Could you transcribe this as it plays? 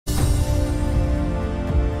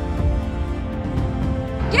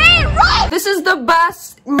This is the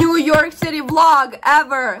best New York City vlog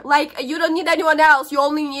ever. Like, you don't need anyone else, you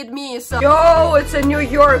only need me, so. Yo, it's a New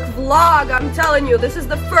York vlog, I'm telling you. This is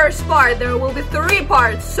the first part, there will be 3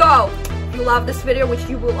 parts, so. If you love this video, which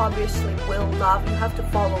you will obviously love, you have to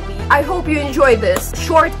follow me. I hope you enjoy this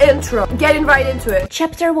short intro. Getting right into it.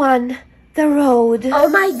 Chapter 1. The road. Oh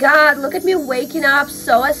my god, look at me waking up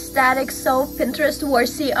so aesthetic, so Pinterest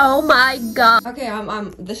worthy. Oh my god. Okay,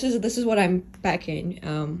 this is what I'm packing.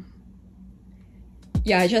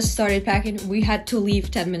 Yeah, I just started packing. We had to leave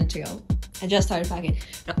 10 minutes ago. I just started packing.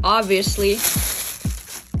 Now obviously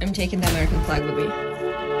I'm taking the American flag with me.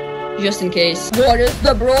 Just in case. What is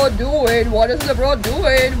the bro doing? What is the bro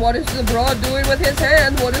doing? What is the bro doing with his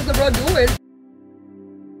hand? What is the bro doing?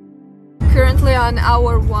 Currently on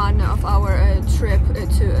hour 1 of our trip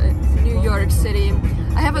to New York City.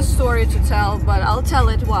 I have a story to tell, but I'll tell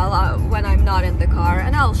it when I'm not in the car,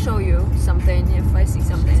 and I'll show you something if I see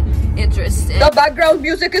something interesting. The background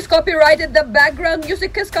music is copyrighted. The background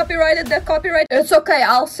music is copyrighted. The copyright. It's okay.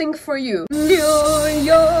 I'll sing for you. New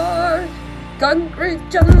York, concrete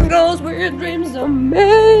jungles where your dreams are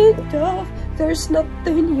made of. There's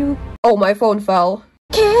nothing you. Oh, my phone fell.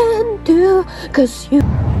 Can do, 'cause you.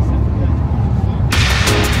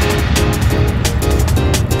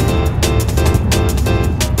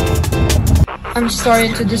 I'm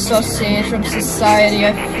starting to dissociate from society.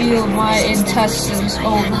 I feel my intestines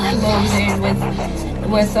overflowing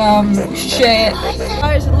with shit.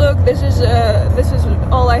 Guys, look, this is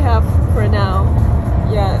all I have for now.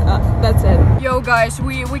 Yeah, that's it. Yo guys,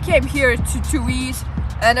 we came here to eat,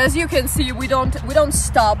 and as you can see, we don't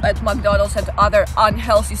stop at McDonald's and other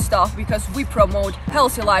unhealthy stuff because we promote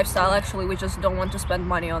healthy lifestyle. Actually, we just don't want to spend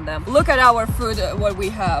money on them. Look at our food, what we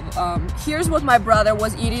have. Here's what my brother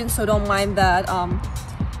was eating, so don't mind that.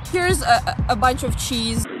 Here's a bunch of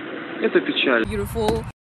cheese. Это печаль. Beautiful.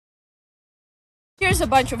 Here's a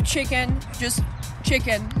bunch of chicken, just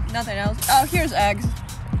chicken, nothing else. Oh, here's eggs.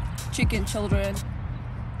 Chicken children.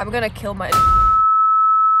 I'm gonna kill my.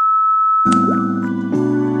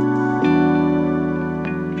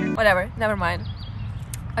 Whatever, never mind.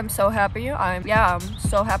 I'm so happy. I'm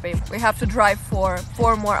so happy. We have to drive for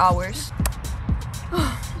 4 more hours.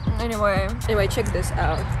 Anyway, check this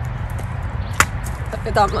out.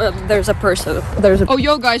 There's a person. Oh,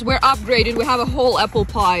 yo guys, we're upgraded. We have a whole apple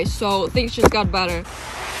pie, so things just got better.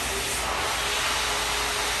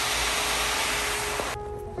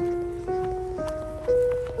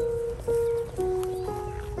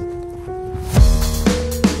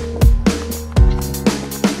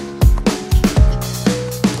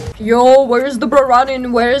 Yo, where's the bro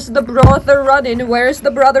running? Where's the brother running? Where's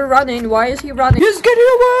the brother running? Why is he running? He's getting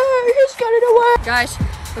away! He's getting away! Guys,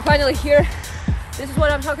 we're finally here. This is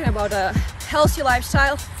what I'm talking about, a healthy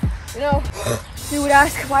lifestyle. You know, you would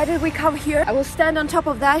ask, why did we come here? I will stand on top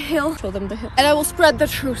of that hill, show them the hill, and I will spread the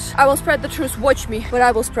truth. I will spread the truth, watch me, but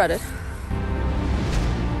I will spread it.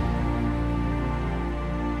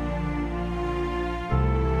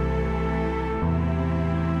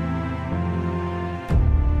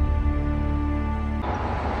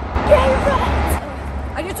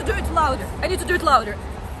 I need to do it louder. I need to do it louder.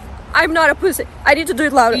 I'm not a pussy. I need to do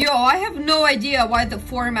it louder. Yo, I have no idea why the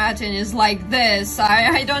formatting is like this.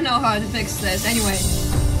 I don't know how to fix this. Anyway.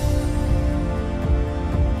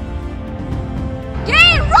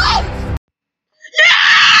 Get right!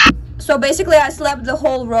 Yeah! So basically I slept the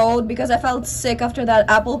whole road because I felt sick after that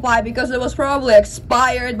apple pie because it was probably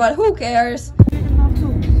expired, but who cares?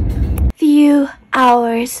 Few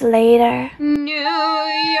hours later. New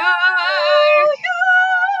York,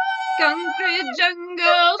 concrete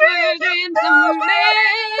jungles where dreams are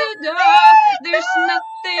made of. There's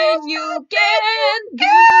nothing you can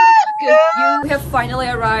do, 'cause you have finally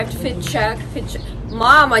arrived. Fit check, fit check.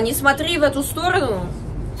 Мама, не смотри в эту сторону.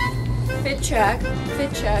 Fit check,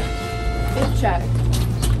 fit check, fit check,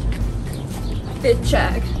 fit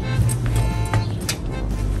check.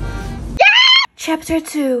 Chapter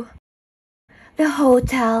 2. The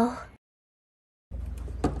hotel.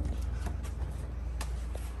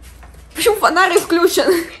 Почему фонарь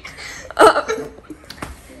включен?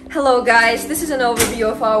 Hello guys, this is an overview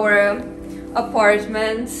of our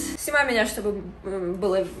apartment. Снимай меня, чтобы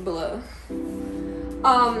было.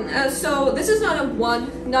 So this is not a 1,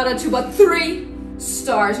 not a 2, but 3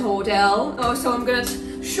 stars hotel. Oh, so I'm gonna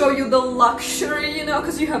show you the luxury, you know,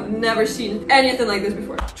 because you have never seen anything like this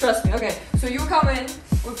before. Trust me. Okay, so you come in.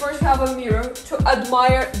 We first have a mirror to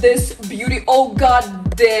admire this beauty. Oh god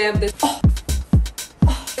damn this. Oh.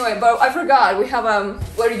 Anyway, but I forgot, we have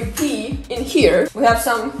where you pee in here. We have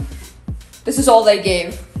some, this is all they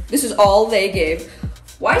gave. This is all they gave.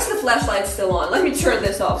 Why is the flashlight still on? Let me turn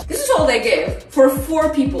this off. This is all they gave for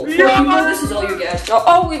 4 people. 4 people, this is all you get.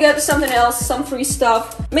 Oh, we get something else, some free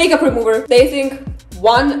stuff. Makeup remover. They think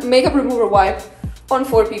 1 makeup remover wipe on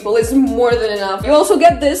 4 people is more than enough. You also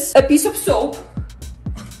get this, a piece of soap.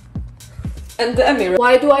 And a mirror.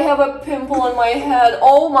 Why do I have a pimple on my head?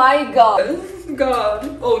 Oh my god.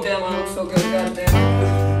 God. Oh damn, I look so good. God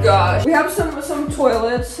damn. God. We have some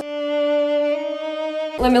toilets.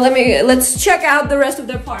 Let's check out the rest of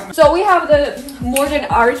the apartment. So we have the modern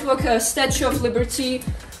artwork, a Statue of Liberty,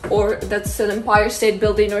 or that's an Empire State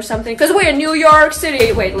Building or something. Because we're in New York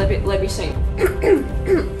City. Wait, let me sing.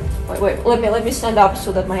 wait, let me stand up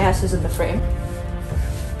so that my ass is in the frame.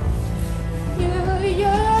 New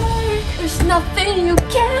York, there's nothing you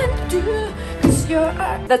can't do, 'cause you're.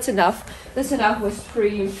 That's enough. That's enough with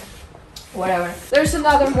free. Whatever. There's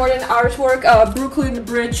another modern artwork, Brooklyn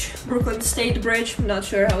Bridge, Brooklyn State Bridge, I'm not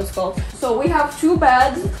sure how it's called. So we have 2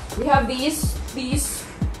 beds, we have these,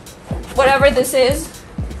 whatever this is.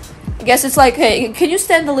 I guess it's like, hey, can you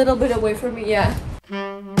stand a little bit away from me? Yeah.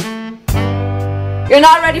 You're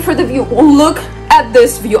not ready for the view. Look at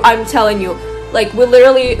this view, I'm telling you. Like, we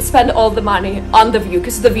literally spend all the money on the view,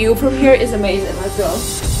 because the view from here is amazing. Let's go.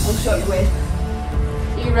 I'll show you, wait.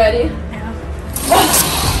 You ready? Yeah.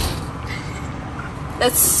 Oh!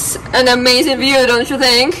 That's an amazing view, don't you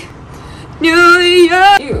think? New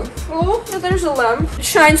York! Oh, there's a lamp. It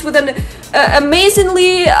shines with an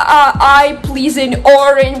amazingly eye-pleasing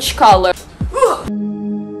orange color.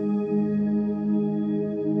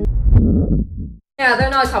 Yeah, they're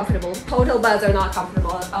not comfortable. Hotel beds are not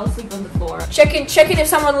comfortable. I'll sleep on the floor. Checking if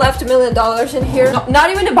someone left $1 million in here. No, not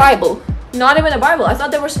even a Bible. Not even a Bible. I thought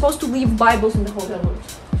they were supposed to leave Bibles in the hotel room.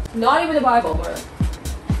 Not even a Bible, bro.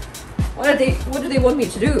 What do they want me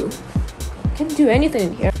to do? I can't do anything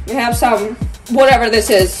in here. We have some, whatever this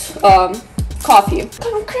is, coffee.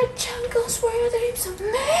 Concrete jungles where dreams are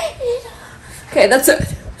made. Okay, that's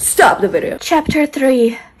it. Stop the video. Chapter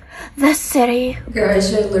 3. The City.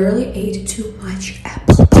 Guys, I literally ate too much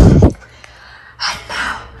apple pie. And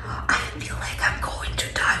now, I feel like I'm going to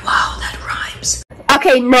die. Wow, that rhymes.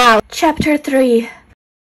 Okay, now. Chapter 3.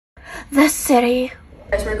 The City.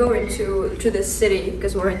 Guys, we're going to this city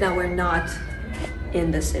because right now we're not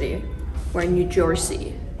in the city. We're in New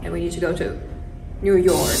Jersey and we need to go to New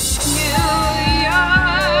York. New York!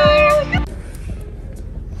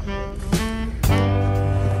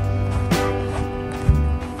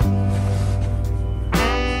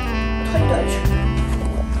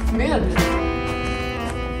 Man.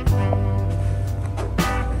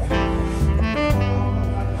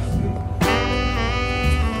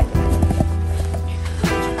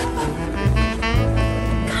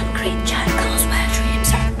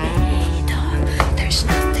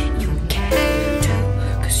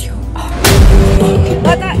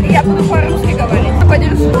 Ладно, я буду по-русски говорить.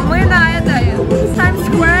 Мы на этой Times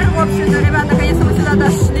Square, в общем, ребят, наконец-то мы сюда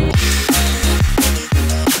дошли.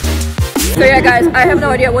 So yeah, guys, I have no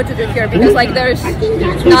idea what to do here because like there's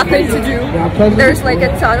nothing to do. There's like a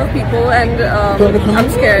ton of people and I'm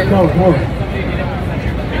scared.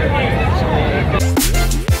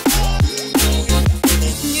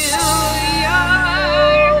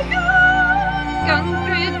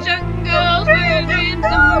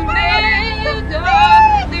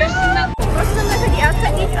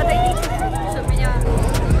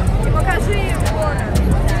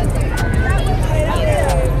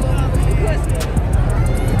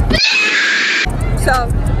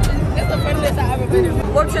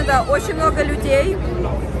 В общем-то, очень много людей,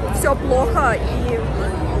 все плохо и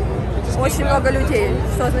очень много людей,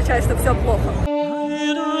 что означает, что все плохо.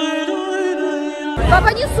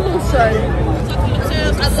 Папа, не слушай.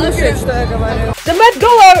 Слушай, что я говорю. The Met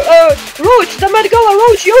Gala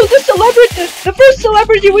Roach, yo, the first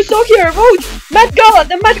celebrity we saw here, Roach, Met Gala,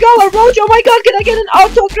 the Met Gala Roach, oh my god, can I get an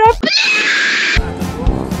autograph?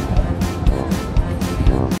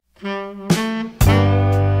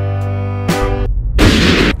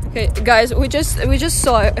 Okay, guys, we just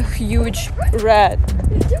saw a huge rat.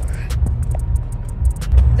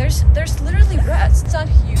 There's literally rats. It's not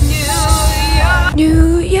huge.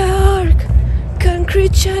 New York,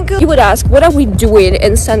 concrete jungle. You would ask, what are we doing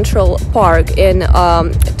in Central Park in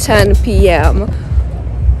 10 p.m.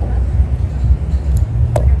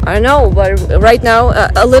 I don't know, but right now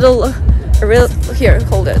here,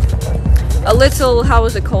 hold it. A little, how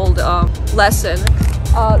was it called? Lesson.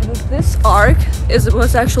 This arc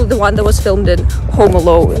was actually the one that was filmed in Home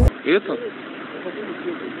Alone.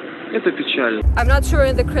 Это печально. I'm not sure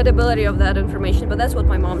in the credibility of that information, but that's what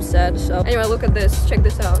my mom said. So anyway, look at this. Check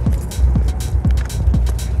this out.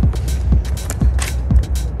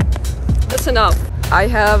 That's enough. I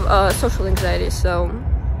have social anxiety, so.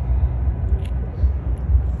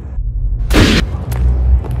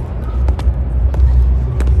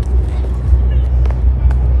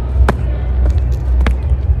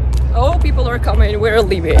 Oh, people are coming, we're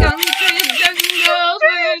leaving.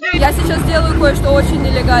 Я сейчас делаю кое-что очень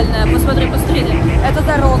нелегальное. Посмотри, посмотрите. Это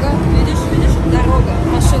дорога. Видишь, видишь, дорога,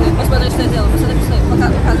 машины. Посмотри, что я делаю. Посмотри, посмотри.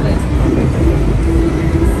 Показывай.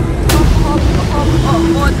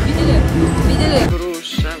 Вот, видели? Видели?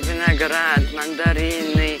 Груша, виноград,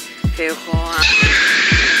 мандарины, фейхоа.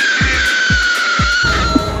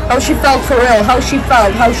 How she felt for real, how she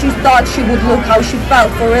felt, how she thought she would look, how she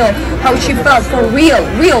felt for real, how she felt for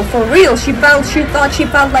real, for real. She thought she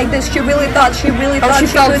felt like this, she really thought she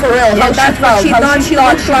felt for real, how she felt, she thought she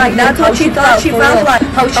looked like, that's what she thought she felt like,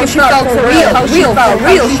 how she felt for real, for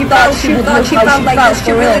real, she thought she felt like this,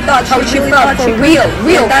 she really thought she felt for real,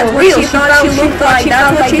 that's what she thought she looked like,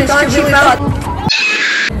 that's what she thought she felt.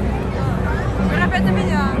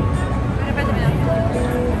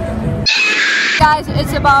 Guys,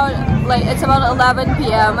 it's about 11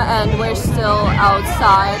 p.m. and we're still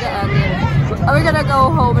outside, and we're gonna go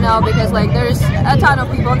home now because like there's a ton of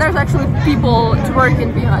people. There's actually people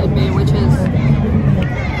twerking behind me, which is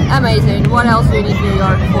amazing. What else do you need New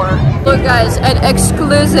York for? Look guys, an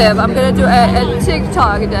exclusive. I'm gonna do a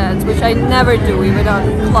TikTok dance, which I never do even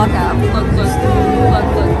on Clock app. Look.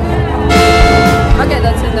 Okay,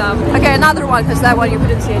 that's enough. Okay, another one, because that one you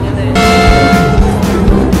couldn't see anything.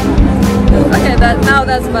 Okay, now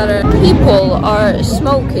that's better. People are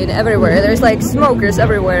smoking everywhere. There's like smokers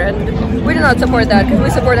everywhere, and we do not support that because we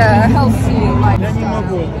support a healthy lifestyle.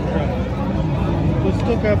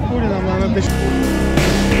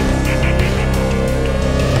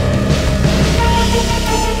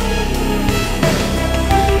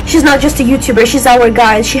 She's not just a YouTuber, she's our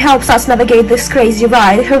guide. She helps us navigate this crazy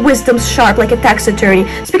ride. Her wisdom's sharp like a tax attorney.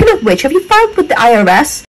 Speaking of which, have you filed with the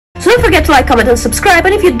IRS? So don't forget to like, comment, and subscribe,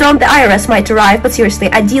 and if you don't, the IRS might arrive. But seriously,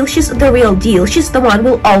 Adil, she's the real deal. She's the one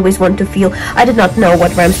we'll always want to feel. I did not know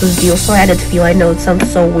what rhymes with deal, so I added feel. I know it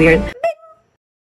sounds so weird.